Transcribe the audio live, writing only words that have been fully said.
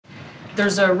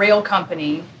There's a rail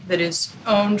company that is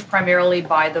owned primarily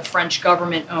by the French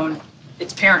government-owned,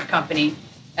 its parent company,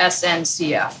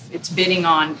 SNCF. It's bidding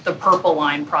on the Purple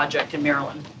Line project in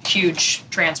Maryland, huge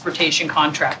transportation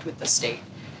contract with the state.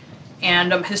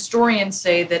 And historians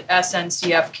say that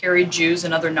SNCF carried Jews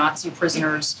and other Nazi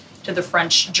prisoners to the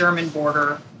French-German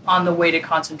border on the way to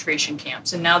concentration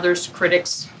camps. And now there's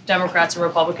critics, Democrats and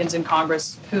Republicans in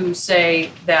Congress, who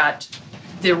say that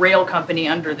the rail company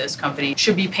under this company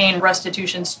should be paying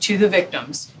restitutions to the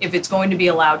victims if it's going to be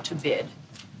allowed to bid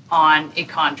on a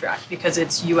contract because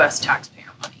it's U.S. taxpayer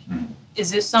money.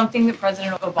 Is this something that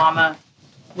President Obama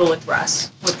will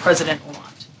address with President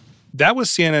Hollande? That was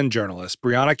CNN journalist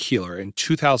Brianna Keilar in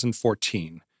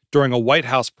 2014 during a White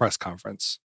House press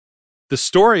conference. The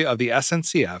story of the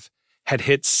SNCF had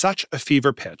hit such a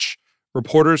fever pitch,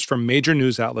 reporters from major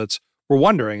news outlets were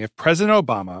wondering if President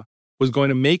Obama was going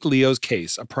to make Leo's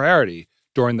case a priority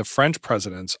during the French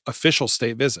president's official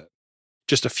state visit.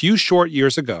 Just a few short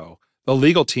years ago, the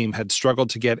legal team had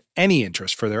struggled to get any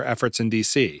interest for their efforts in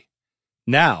D.C.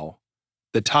 Now,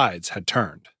 the tides had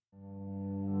turned.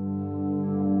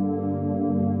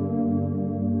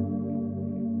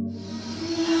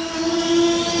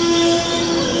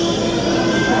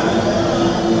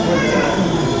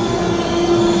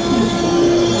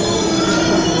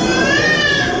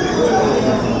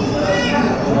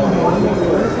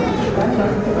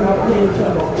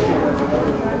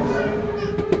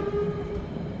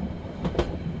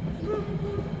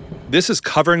 This is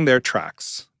Covering Their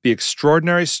Tracks, the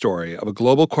extraordinary story of a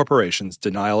global corporation's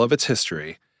denial of its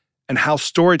history and how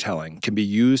storytelling can be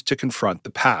used to confront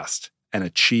the past and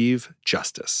achieve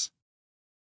justice.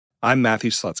 I'm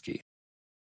Matthew Slutsky.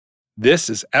 This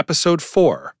is Episode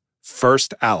 4,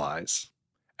 First Allies,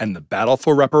 and the battle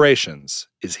for reparations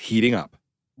is heating up.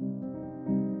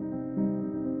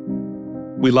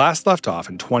 We last left off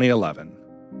in 2011,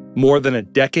 more than a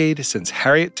decade since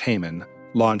Harriet Tubman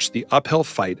launched the uphill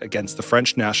fight against the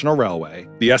French National Railway,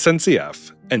 the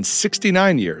SNCF, and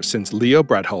 69 years since Leo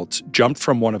Breitholtz jumped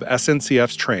from one of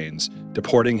SNCF's trains,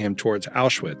 deporting him towards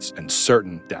Auschwitz and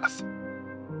certain death.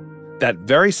 That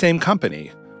very same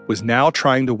company was now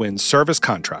trying to win service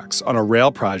contracts on a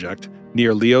rail project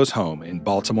near Leo's home in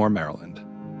Baltimore, Maryland.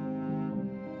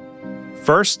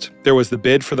 First, there was the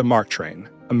bid for the MARC train,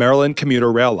 a Maryland commuter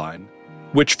rail line,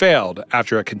 which failed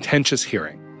after a contentious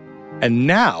hearing. And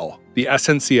now, the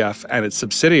SNCF and its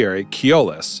subsidiary,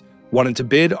 Keolis, wanted to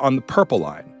bid on the Purple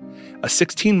Line, a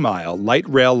 16-mile light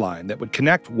rail line that would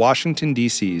connect Washington,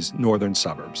 D.C.'s northern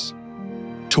suburbs.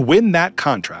 To win that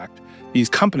contract, these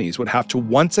companies would have to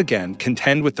once again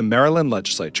contend with the Maryland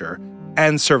legislature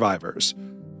and survivors,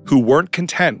 who weren't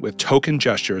content with token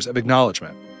gestures of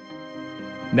acknowledgement.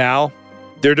 Now,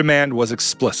 their demand was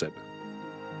explicit.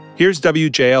 Here's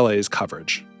WJLA's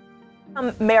coverage.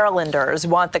 Marylanders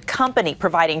want the company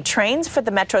providing trains for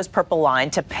the Metro's Purple Line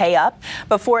to pay up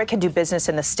before it can do business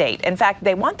in the state. In fact,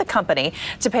 they want the company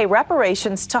to pay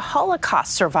reparations to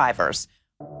Holocaust survivors.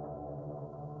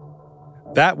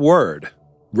 That word,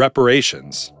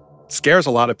 reparations, scares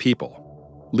a lot of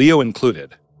people, Leo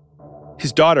included.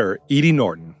 His daughter, Edie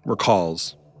Norton,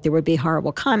 recalls, there would be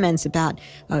horrible comments about,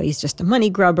 oh, he's just a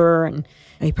money grubber and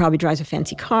he probably drives a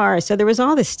fancy car. So there was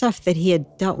all this stuff that he had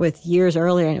dealt with years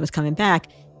earlier and it was coming back.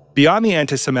 Beyond the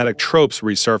anti-Semitic tropes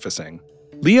resurfacing,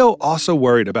 Leo also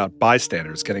worried about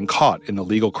bystanders getting caught in the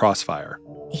legal crossfire.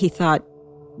 He thought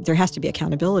there has to be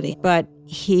accountability, but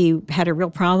he had a real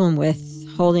problem with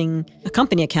holding a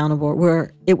company accountable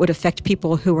where it would affect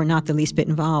people who were not the least bit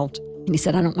involved. And he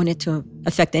said, I don't want it to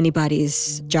affect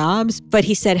anybody's jobs. But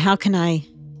he said, how can I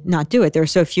not do it? There are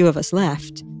so few of us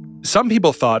left. Some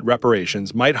people thought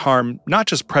reparations might harm not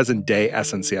just present-day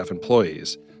SNCF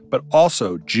employees, but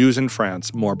also Jews in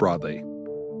France more broadly.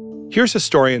 Here's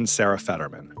historian Sarah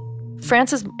Fetterman.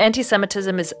 France's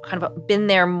anti-Semitism has kind of been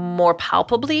there more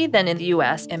palpably than in the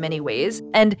U.S. in many ways.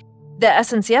 And the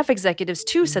SNCF executives,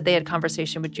 too, said they had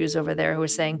conversation with Jews over there who were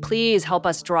saying, please help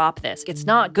us drop this. It's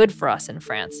not good for us in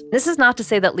France. This is not to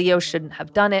say that Leo shouldn't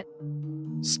have done it.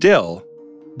 Still,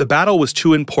 the battle was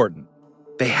too important.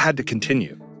 They had to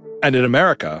continue. And in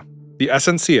America, the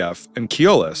SNCF and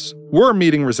Keolis were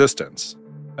meeting resistance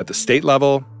at the state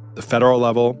level, the federal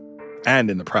level,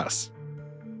 and in the press.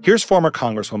 Here's former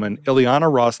Congresswoman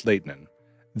Ileana Ros-Lehtinen,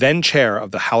 then chair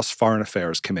of the House Foreign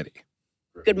Affairs Committee.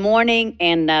 Good morning,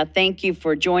 and thank you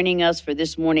for joining us for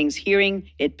this morning's hearing.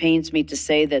 It pains me to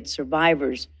say that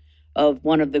survivors of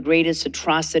one of the greatest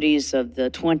atrocities of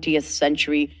the 20th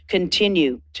century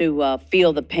continue to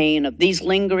feel the pain of these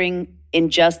lingering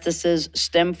injustices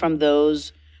stem from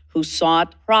those who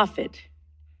sought profit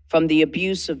from the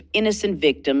abuse of innocent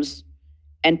victims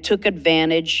and took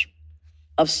advantage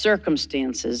of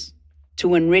circumstances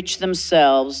to enrich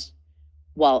themselves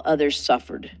while others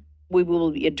suffered. We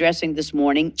will be addressing this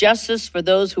morning justice for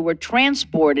those who were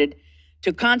transported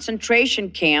to concentration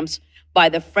camps by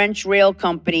the French rail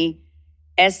company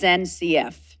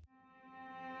SNCF.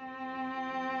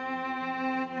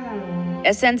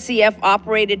 SNCF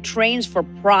operated trains for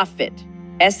profit.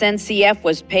 SNCF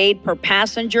was paid per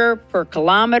passenger, per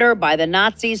kilometer by the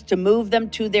Nazis to move them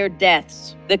to their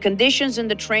deaths. The conditions in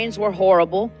the trains were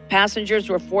horrible. Passengers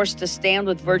were forced to stand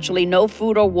with virtually no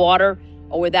food or water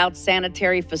or without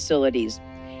sanitary facilities.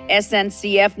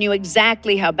 SNCF knew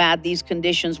exactly how bad these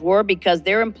conditions were because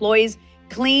their employees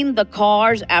cleaned the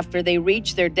cars after they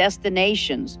reached their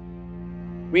destinations,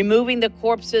 removing the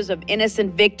corpses of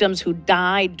innocent victims who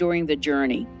died during the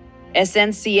journey.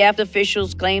 SNCF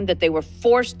officials claimed that they were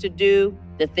forced to do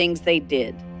the things they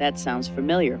did. That sounds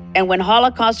familiar. And when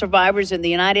Holocaust survivors in the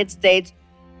United States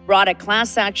brought a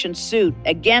class action suit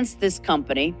against this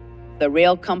company, the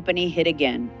rail company hit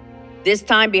again. This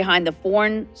time behind the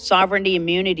Foreign Sovereignty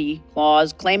Immunity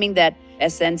Clause, claiming that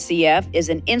SNCF is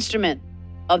an instrument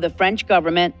of the French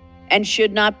government and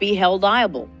should not be held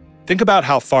liable. Think about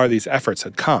how far these efforts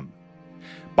had come.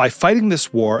 By fighting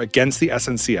this war against the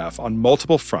SNCF on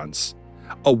multiple fronts,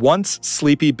 a once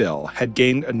sleepy bill had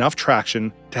gained enough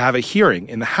traction to have a hearing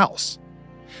in the House.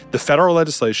 The federal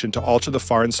legislation to alter the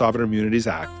Foreign Sovereign Immunities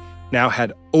Act now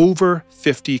had over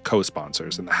 50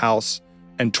 co-sponsors in the House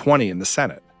and 20 in the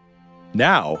Senate.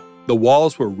 Now, the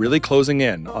walls were really closing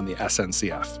in on the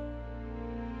SNCF.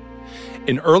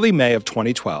 In early May of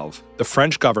 2012, the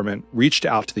French government reached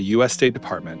out to the U.S. State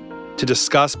Department to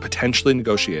discuss potentially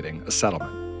negotiating a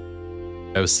settlement.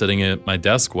 I was sitting at my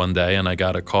desk one day and I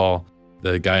got a call.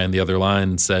 The guy on the other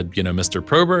line said, Mr.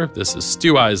 Prober, this is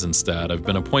Stu Eisenstadt. I've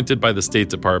been appointed by the State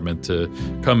Department to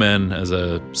come in as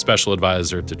a special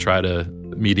advisor to try to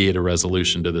mediate a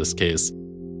resolution to this case.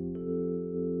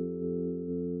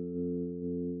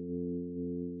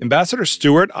 Ambassador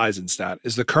Stuart Eisenstadt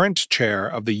is the current chair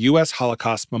of the U.S.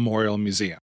 Holocaust Memorial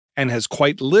Museum and has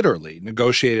quite literally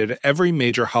negotiated every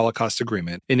major Holocaust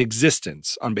agreement in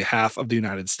existence on behalf of the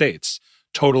United States,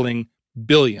 totaling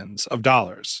billions of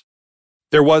dollars.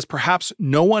 There was perhaps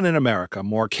no one in America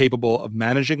more capable of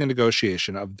managing a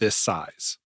negotiation of this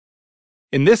size.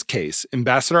 In this case,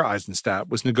 Ambassador Eisenstadt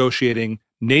was negotiating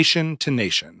nation to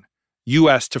nation,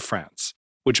 U.S. to France,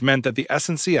 which meant that the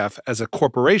SNCF as a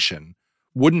corporation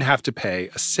wouldn't have to pay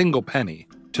a single penny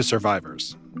to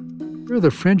survivors.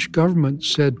 The French government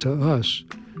said to us,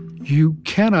 you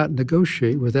cannot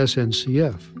negotiate with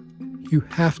SNCF. You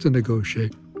have to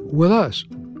negotiate with us.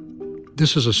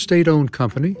 This is a state-owned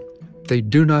company. They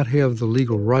do not have the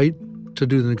legal right to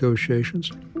do the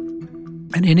negotiations.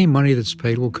 And any money that's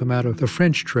paid will come out of the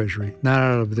French treasury, not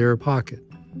out of their pocket.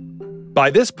 By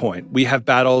this point, we have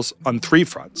battles on three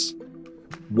fronts.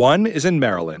 One is in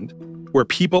Maryland, where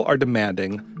people are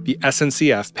demanding the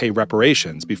SNCF pay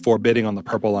reparations before bidding on the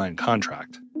Purple Line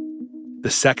contract.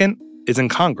 The second is in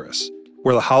Congress,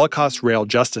 where the Holocaust Rail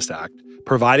Justice Act,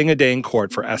 providing a day in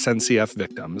court for SNCF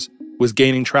victims, was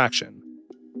gaining traction.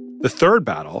 The third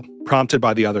battle, prompted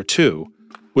by the other two,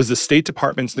 was the State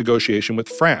Department's negotiation with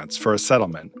France for a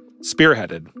settlement,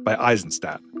 spearheaded by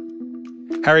Eisenstadt.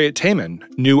 Harriet Tayman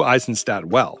knew Eisenstadt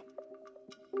well.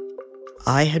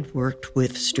 I had worked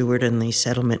with Stuart in the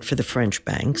settlement for the French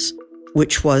banks,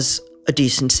 which was a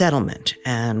decent settlement.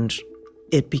 And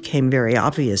it became very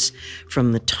obvious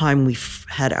from the time we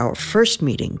had our first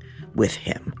meeting with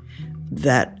him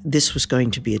that this was going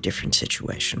to be a different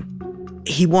situation.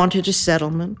 He wanted a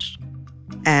settlement,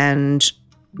 and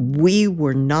we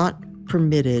were not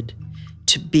permitted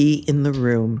to be in the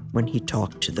room when he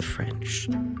talked to the French.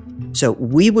 So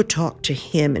we would talk to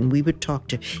him and we would talk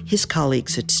to his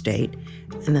colleagues at State,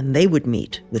 and then they would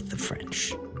meet with the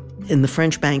French. In the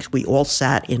French banks, we all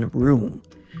sat in a room,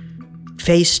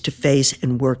 face to face,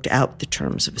 and worked out the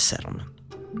terms of a settlement.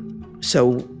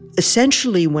 So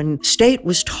essentially, when State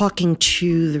was talking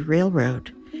to the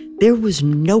railroad, there was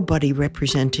nobody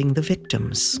representing the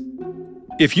victims.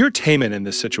 If you're Tayman in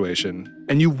this situation,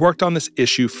 and you've worked on this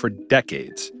issue for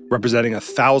decades, representing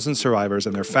 1,000 survivors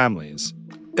and their families,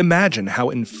 imagine how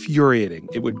infuriating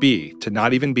it would be to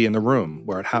not even be in the room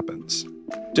where it happens.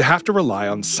 To have to rely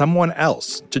on someone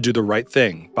else to do the right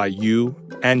thing by you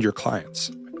and your clients.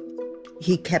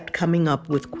 He kept coming up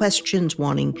with questions,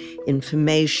 wanting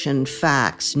information,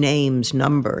 facts, names,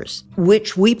 numbers,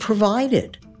 which we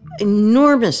provided.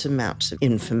 Enormous amounts of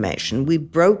information. We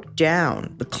broke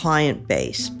down the client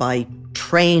base by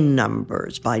train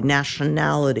numbers, by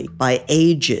nationality, by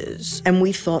ages, and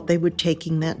we thought they were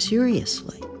taking that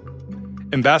seriously.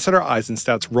 Ambassador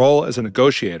Eisenstadt's role as a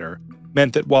negotiator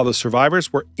meant that while the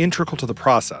survivors were integral to the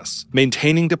process,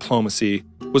 maintaining diplomacy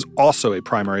was also a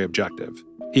primary objective.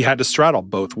 He had to straddle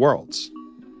both worlds.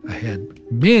 I had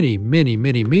many, many,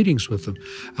 many meetings with them.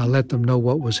 I let them know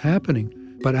what was happening,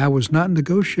 but I was not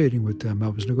negotiating with them. I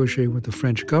was negotiating with the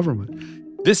French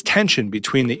government. This tension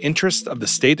between the interests of the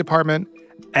State Department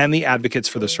and the advocates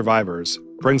for the survivors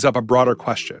brings up a broader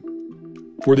question.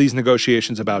 Were these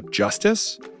negotiations about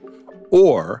justice,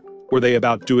 or were they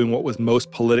about doing what was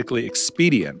most politically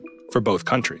expedient for both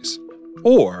countries?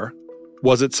 Or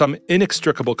was it some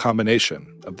inextricable combination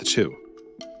of the two?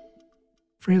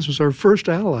 France was our first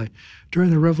ally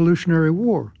during the Revolutionary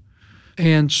War.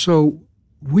 And so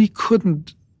we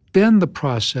couldn't bend the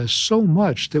process so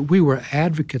much that we were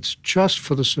advocates just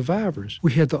for the survivors.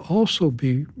 We had to also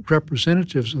be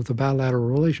representatives of the bilateral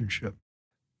relationship.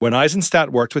 When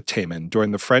Eisenstadt worked with Taman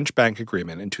during the French Bank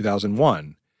Agreement in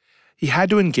 2001, he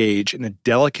had to engage in a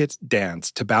delicate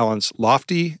dance to balance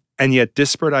lofty and yet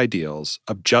disparate ideals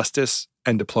of justice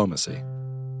and diplomacy.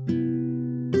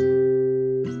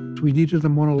 We needed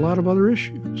them on a lot of other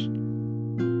issues.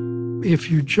 If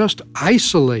you just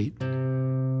isolate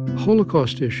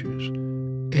Holocaust issues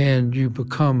and you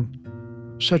become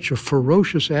such a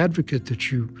ferocious advocate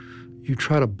that you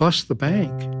try to bust the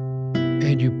bank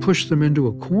and you push them into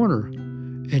a corner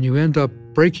and you end up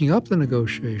breaking up the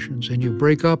negotiations and you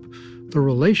break up the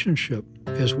relationship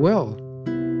as well,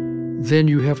 then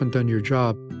you haven't done your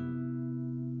job.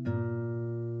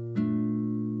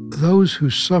 Those who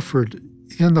suffered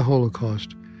in the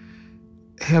Holocaust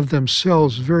have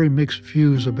themselves very mixed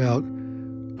views about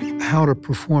how to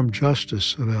perform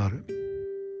justice about it.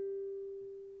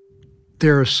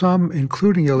 There are some,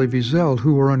 including Elie Wiesel,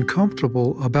 who are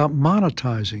uncomfortable about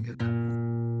monetizing it.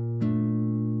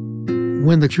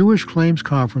 When the Jewish Claims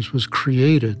Conference was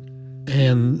created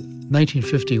in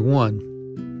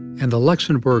 1951, and the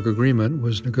Luxembourg Agreement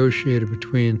was negotiated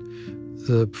between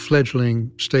the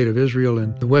fledgling State of Israel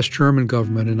and the West German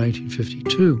government in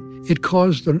 1952, it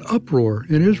caused an uproar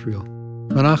in Israel.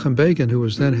 Menachem Begin, who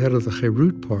was then head of the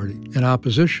Cherut Party in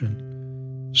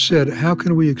opposition, said, how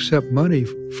can we accept money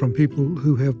from people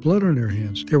who have blood on their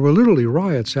hands? There were literally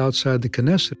riots outside the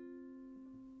Knesset.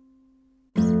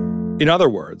 In other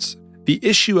words, the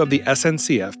issue of the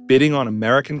SNCF bidding on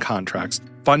American contracts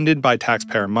funded by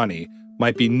taxpayer money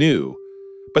might be new,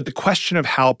 but the question of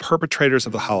how perpetrators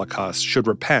of the Holocaust should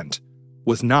repent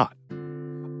was not.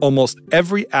 Almost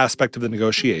every aspect of the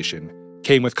negotiation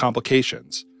came with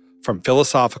complications, from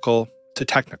philosophical to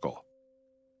technical.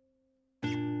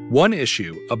 One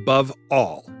issue, above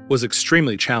all, was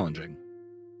extremely challenging.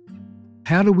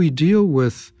 How do we deal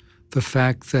with the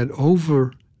fact that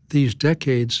over these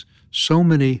decades, so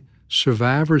many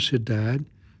survivors had died,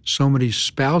 so many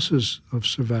spouses of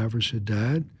survivors had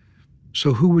died?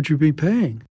 So who would you be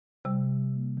paying?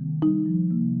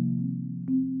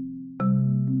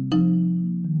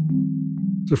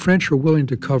 The French are willing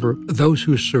to cover those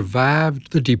who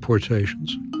survived the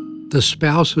deportations, the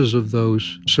spouses of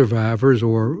those survivors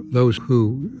or those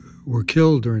who were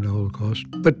killed during the Holocaust.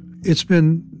 But it's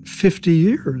been 50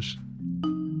 years,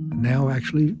 now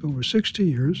actually over 60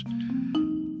 years,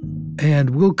 and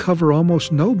we'll cover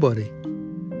almost nobody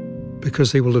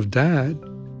because they will have died,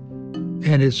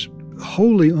 and it's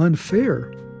wholly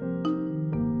unfair.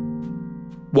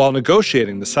 While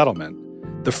negotiating the settlement,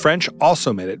 the French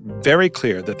also made it very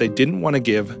clear that they didn't want to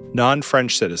give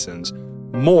non-French citizens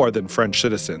more than French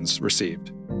citizens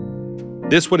received.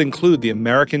 This would include the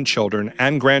American children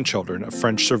and grandchildren of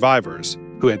French survivors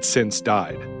who had since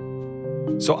died.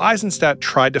 So Eisenstadt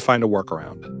tried to find a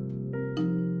workaround.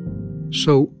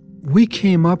 So we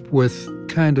came up with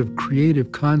kind of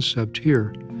creative concept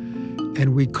here,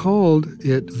 and we called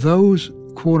it those,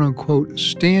 quote-unquote,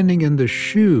 standing in the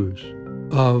shoes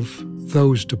of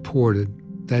those deported,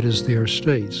 that is, their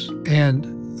states. And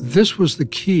this was the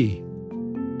key.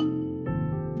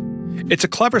 It's a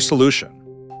clever solution.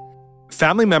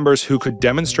 Family members who could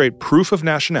demonstrate proof of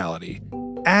nationality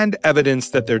and evidence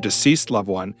that their deceased loved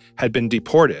one had been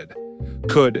deported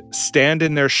could stand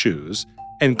in their shoes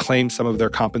and claim some of their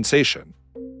compensation.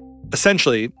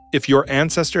 Essentially, if your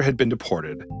ancestor had been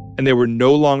deported and they were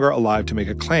no longer alive to make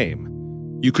a claim,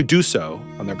 you could do so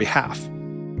on their behalf.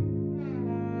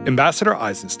 Ambassador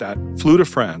Eisenstadt flew to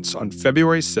France on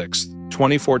February 6,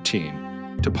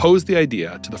 2014, to pose the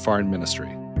idea to the foreign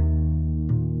ministry.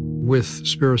 With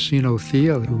Spiracino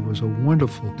Thea, who was a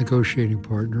wonderful negotiating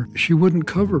partner, she wouldn't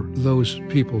cover those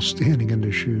people standing in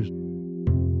their shoes.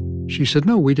 She said,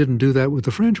 no, we didn't do that with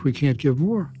the French. We can't give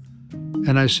more.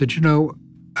 And I said,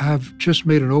 I've just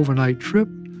made an overnight trip.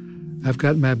 I've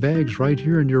got my bags right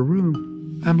here in your room.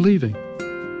 I'm leaving.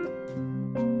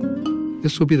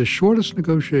 This will be the shortest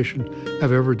negotiation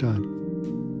I've ever done.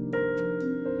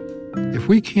 If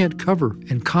we can't cover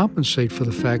and compensate for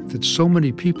the fact that so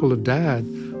many people have died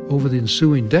over the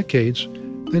ensuing decades,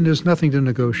 then there's nothing to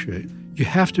negotiate. You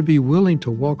have to be willing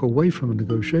to walk away from a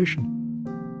negotiation.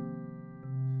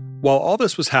 While all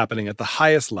this was happening at the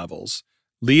highest levels,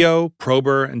 Leo,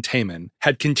 Prober, and Taman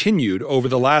had continued over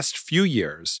the last few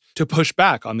years to push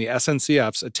back on the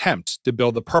SNCF's attempt to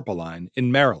build the Purple Line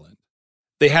in Maryland.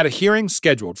 They had a hearing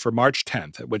scheduled for March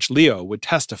 10th at which Leo would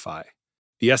testify.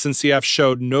 The SNCF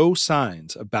showed no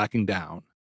signs of backing down.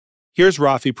 Here's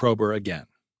Rafi Prober again.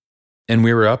 And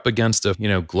we were up against a,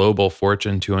 global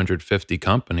Fortune 250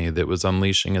 company that was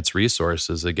unleashing its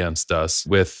resources against us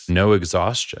with no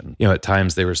exhaustion. At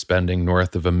times they were spending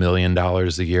north of $1 million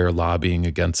a year lobbying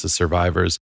against the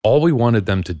survivors. All we wanted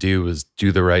them to do was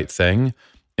do the right thing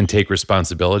and take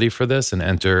responsibility for this and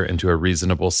enter into a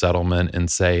reasonable settlement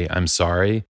and say, I'm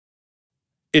sorry.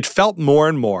 It felt more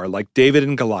and more like David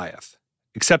and Goliath,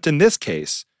 except in this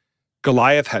case,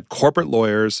 Goliath had corporate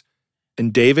lawyers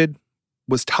and David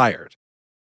was tired.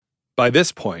 By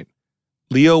this point,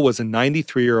 Leo was a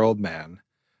 93-year-old man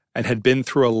and had been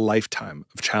through a lifetime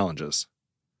of challenges.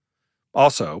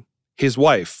 Also, his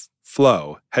wife,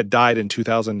 Flo, had died in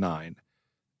 2009,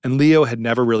 and Leo had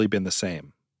never really been the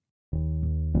same.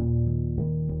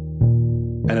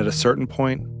 And at a certain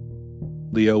point,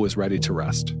 Leo was ready to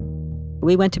rest.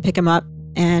 We went to pick him up,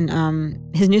 and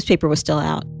his newspaper was still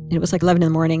out. It was like 11 in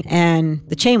the morning, and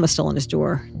the chain was still on his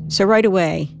door. So right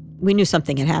away, we knew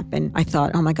something had happened. I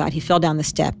thought, oh my God, he fell down the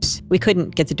steps. We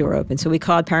couldn't get the door open, so we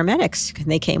called paramedics,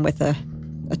 and they came with a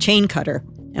chain cutter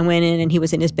and went in, and he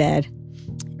was in his bed,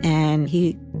 and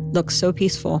he looked so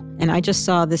peaceful. And I just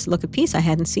saw this look of peace I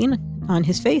hadn't seen on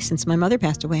his face since my mother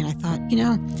passed away, and I thought,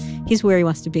 he's where he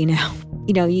wants to be now.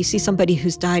 You see somebody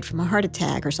who's died from a heart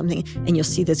attack or something, and you'll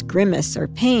see this grimace or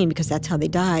pain because that's how they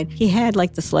died. He had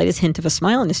like the slightest hint of a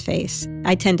smile on his face.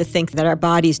 I tend to think that our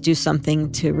bodies do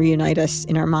something to reunite us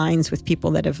in our minds with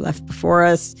people that have left before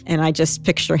us. And I just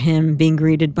picture him being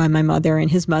greeted by my mother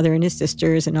and his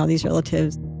sisters and all these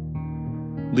relatives.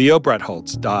 Leo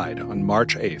Brettholtz died on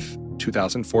March 8th,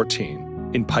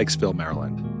 2014, in Pikesville,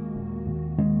 Maryland.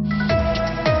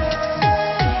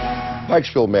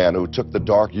 Pikesville man who took the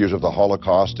dark years of the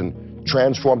Holocaust and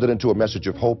transformed it into a message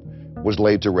of hope was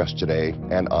laid to rest today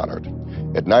and honored.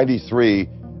 At 93,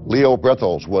 Leo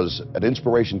Brettholtz was an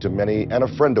inspiration to many and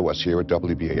a friend to us here at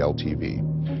WBAL-TV.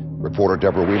 Reporter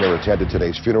Deborah Wiener attended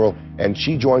today's funeral, and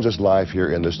she joins us live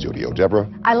here in the studio. Deborah?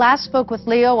 I last spoke with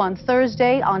Leo on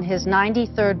Thursday on his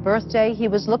 93rd birthday. He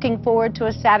was looking forward to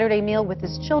a Saturday meal with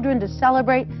his children to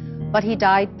celebrate, but he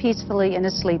died peacefully in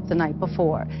his sleep the night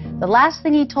before. The last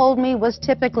thing he told me was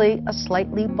typically a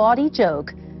slightly bawdy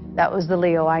joke. That was the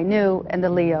Leo I knew and the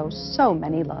Leo so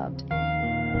many loved.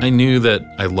 I knew that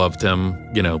I loved him,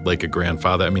 like a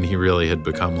grandfather. I mean, he really had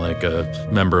become like a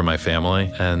member of my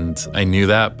family. And I knew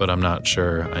that, but I'm not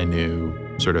sure I knew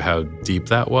sort of how deep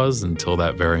that was until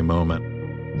that very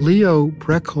moment. Leo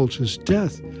Brettholtz's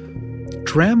death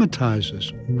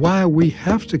dramatizes why we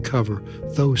have to cover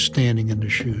those standing in the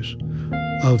shoes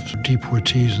of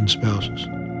deportees and spouses.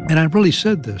 And I really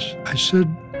said this. I said,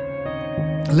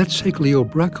 let's take Leo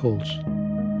Brettholtz.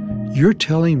 You're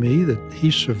telling me that he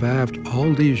survived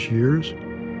all these years,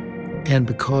 and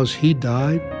because he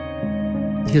died,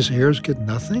 his heirs get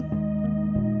nothing?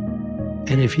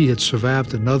 And if he had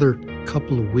survived another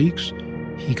couple of weeks,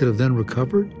 he could have then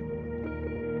recovered?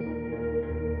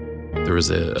 There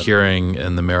was a hearing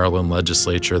in the Maryland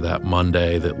legislature that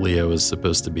Monday that Leo was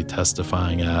supposed to be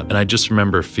testifying at. And I just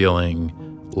remember feeling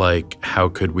like, how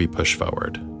could we push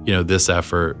forward? This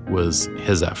effort was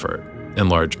his effort in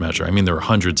large measure. I mean, there were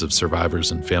hundreds of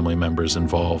survivors and family members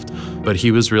involved, but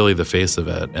he was really the face of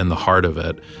it and the heart of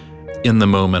it. In the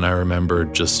moment, I remember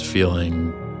just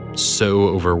feeling so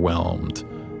overwhelmed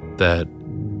that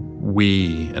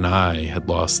we and I had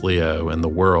lost Leo in the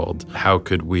world. How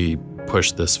could we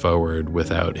push this forward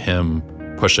without him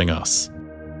pushing us?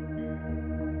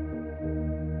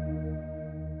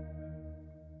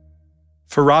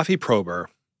 For Rafi Prober,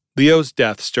 Leo's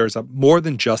death stirs up more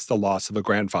than just the loss of a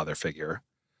grandfather figure,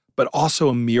 but also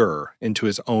a mirror into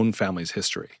his own family's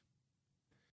history.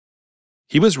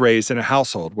 He was raised in a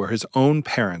household where his own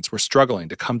parents were struggling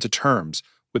to come to terms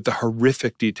with the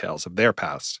horrific details of their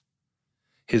past.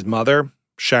 His mother,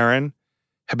 Sharon,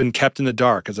 had been kept in the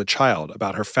dark as a child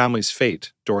about her family's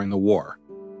fate during the war.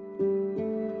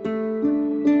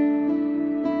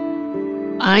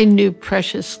 I knew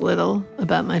precious little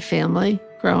about my family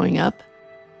growing up,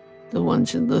 the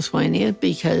ones in Lithuania,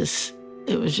 because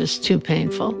it was just too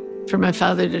painful. for my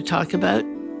father to talk about.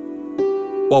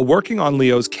 While working on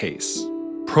Leo's case,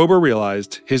 Prober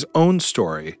realized his own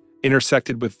story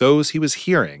intersected with those he was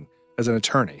hearing as an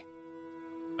attorney.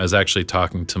 I was actually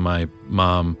talking to my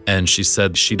mom, and she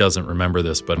said she doesn't remember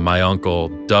this, but my uncle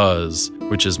does,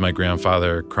 which is my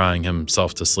grandfather crying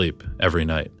himself to sleep every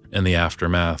night in the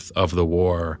aftermath of the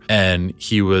war. And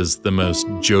he was the most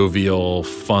jovial,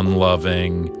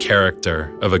 fun-loving character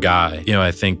of a guy. You know,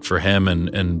 I think for him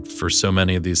and for so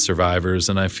many of these survivors,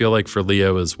 and I feel like for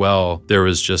Leo as well, there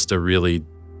was just a really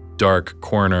dark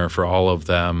corner for all of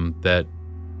them that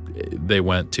they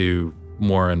went to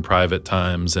more in private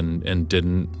times and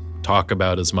didn't talk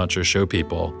about as much or show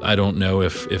people. I don't know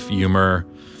if humor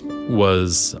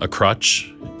was a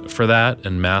crutch for that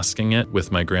and masking it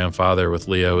with my grandfather, with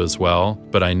Leo as well.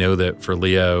 But I know that for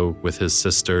Leo, with his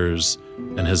sisters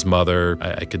and his mother,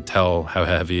 I could tell how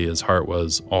heavy his heart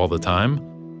was all the time.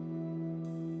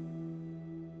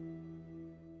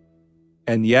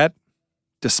 And yet,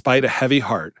 despite a heavy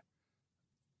heart,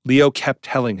 Leo kept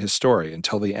telling his story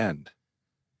until the end.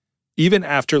 Even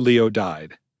after Leo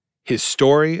died, his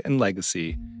story and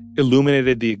legacy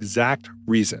illuminated the exact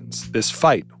reasons this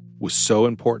fight was so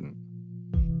important.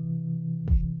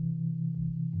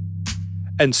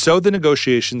 And so the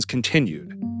negotiations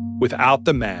continued without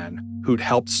the man who'd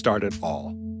helped start it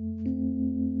all.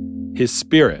 His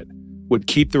spirit would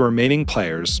keep the remaining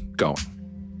players going.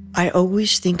 I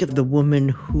always think of the woman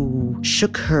who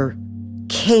shook her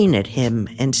cane at him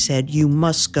and said, "You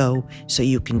must go so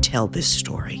you can tell this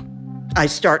story." I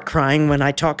start crying when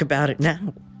I talk about it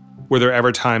now. Were there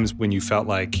ever times when you felt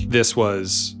like this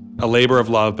was a labor of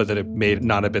love, but that it may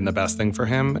not have been the best thing for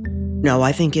him? No,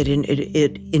 I think it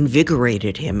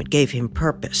invigorated him. It gave him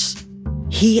purpose.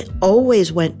 He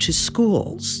always went to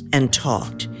schools and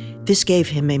taught. This gave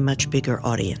him a much bigger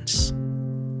audience.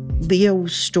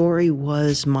 Leo's story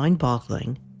was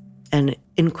mind-boggling and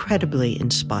incredibly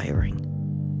inspiring,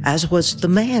 as was the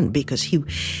man, because he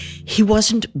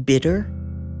wasn't bitter.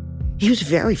 He was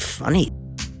very funny.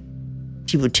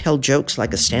 He would tell jokes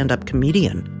like a stand-up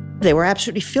comedian. They were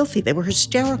absolutely filthy. They were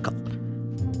hysterical.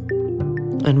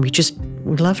 And we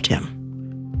loved him.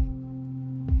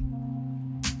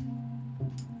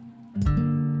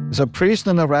 The priest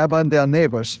and the rabbi and their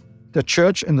neighbors. The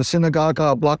church and the synagogue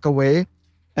are a block away,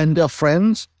 and they're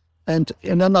friends, and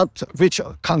they're not rich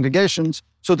congregations,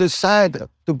 so they decide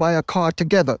to buy a car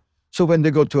together. So when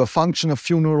they go to a function, a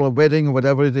funeral, a wedding, or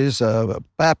whatever it is, a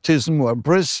baptism or a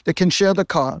bris, they can share the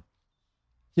car.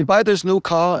 He buys this new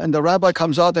car, and the rabbi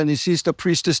comes out and he sees the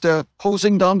priestess there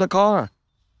hosing down the car.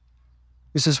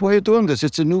 He says, "Why are you doing this?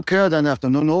 It's a new car." Then after,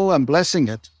 no, I'm blessing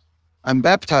it. I'm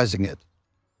baptizing it.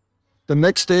 The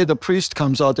next day, the priest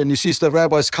comes out and he sees the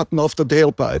rabbis cutting off the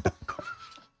tailpipe.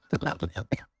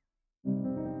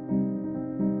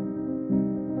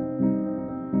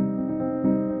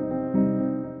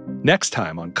 Next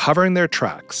time on Covering Their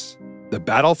Tracks, the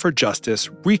battle for justice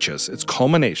reaches its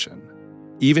culmination,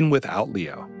 even without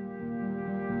Leo.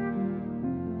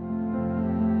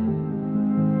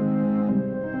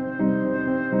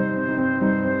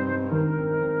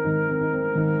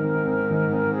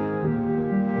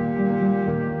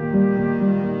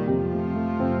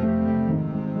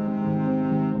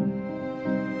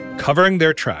 Covering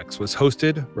Their Tracks was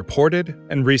hosted, reported,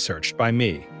 and researched by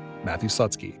me, Matthew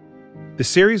Slutsky. The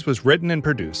series was written and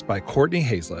produced by Courtney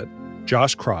Hazlett,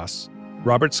 Josh Cross,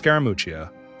 Robert Scaramuccia,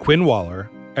 Quinn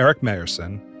Waller, Eric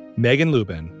Meyerson, Megan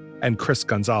Lubin, and Chris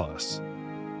Gonzalez.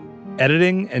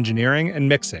 Editing, engineering, and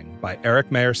mixing by Eric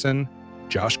Meyerson,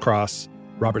 Josh Cross,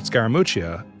 Robert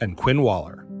Scaramuccia, and Quinn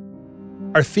Waller.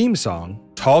 Our theme song,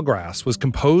 Tall Grass, was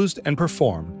composed and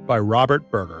performed by Robert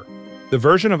Berger. The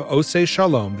version of Oseh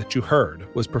Shalom that you heard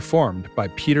was performed by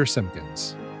Peter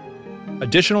Simpkins.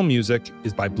 Additional music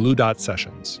is by Blue Dot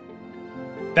Sessions.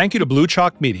 Thank you to Blue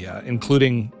Chalk Media,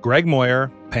 including Greg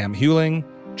Moyer, Pam Hewling,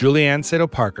 Julianne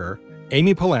Sato-Parker,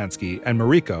 Amy Polanski, and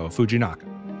Mariko Fujinaka.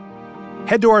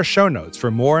 Head to our show notes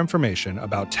for more information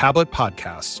about Tablet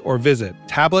Podcasts or visit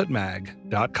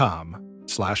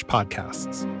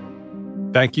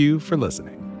tabletmag.com/podcasts. Thank you for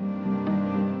listening.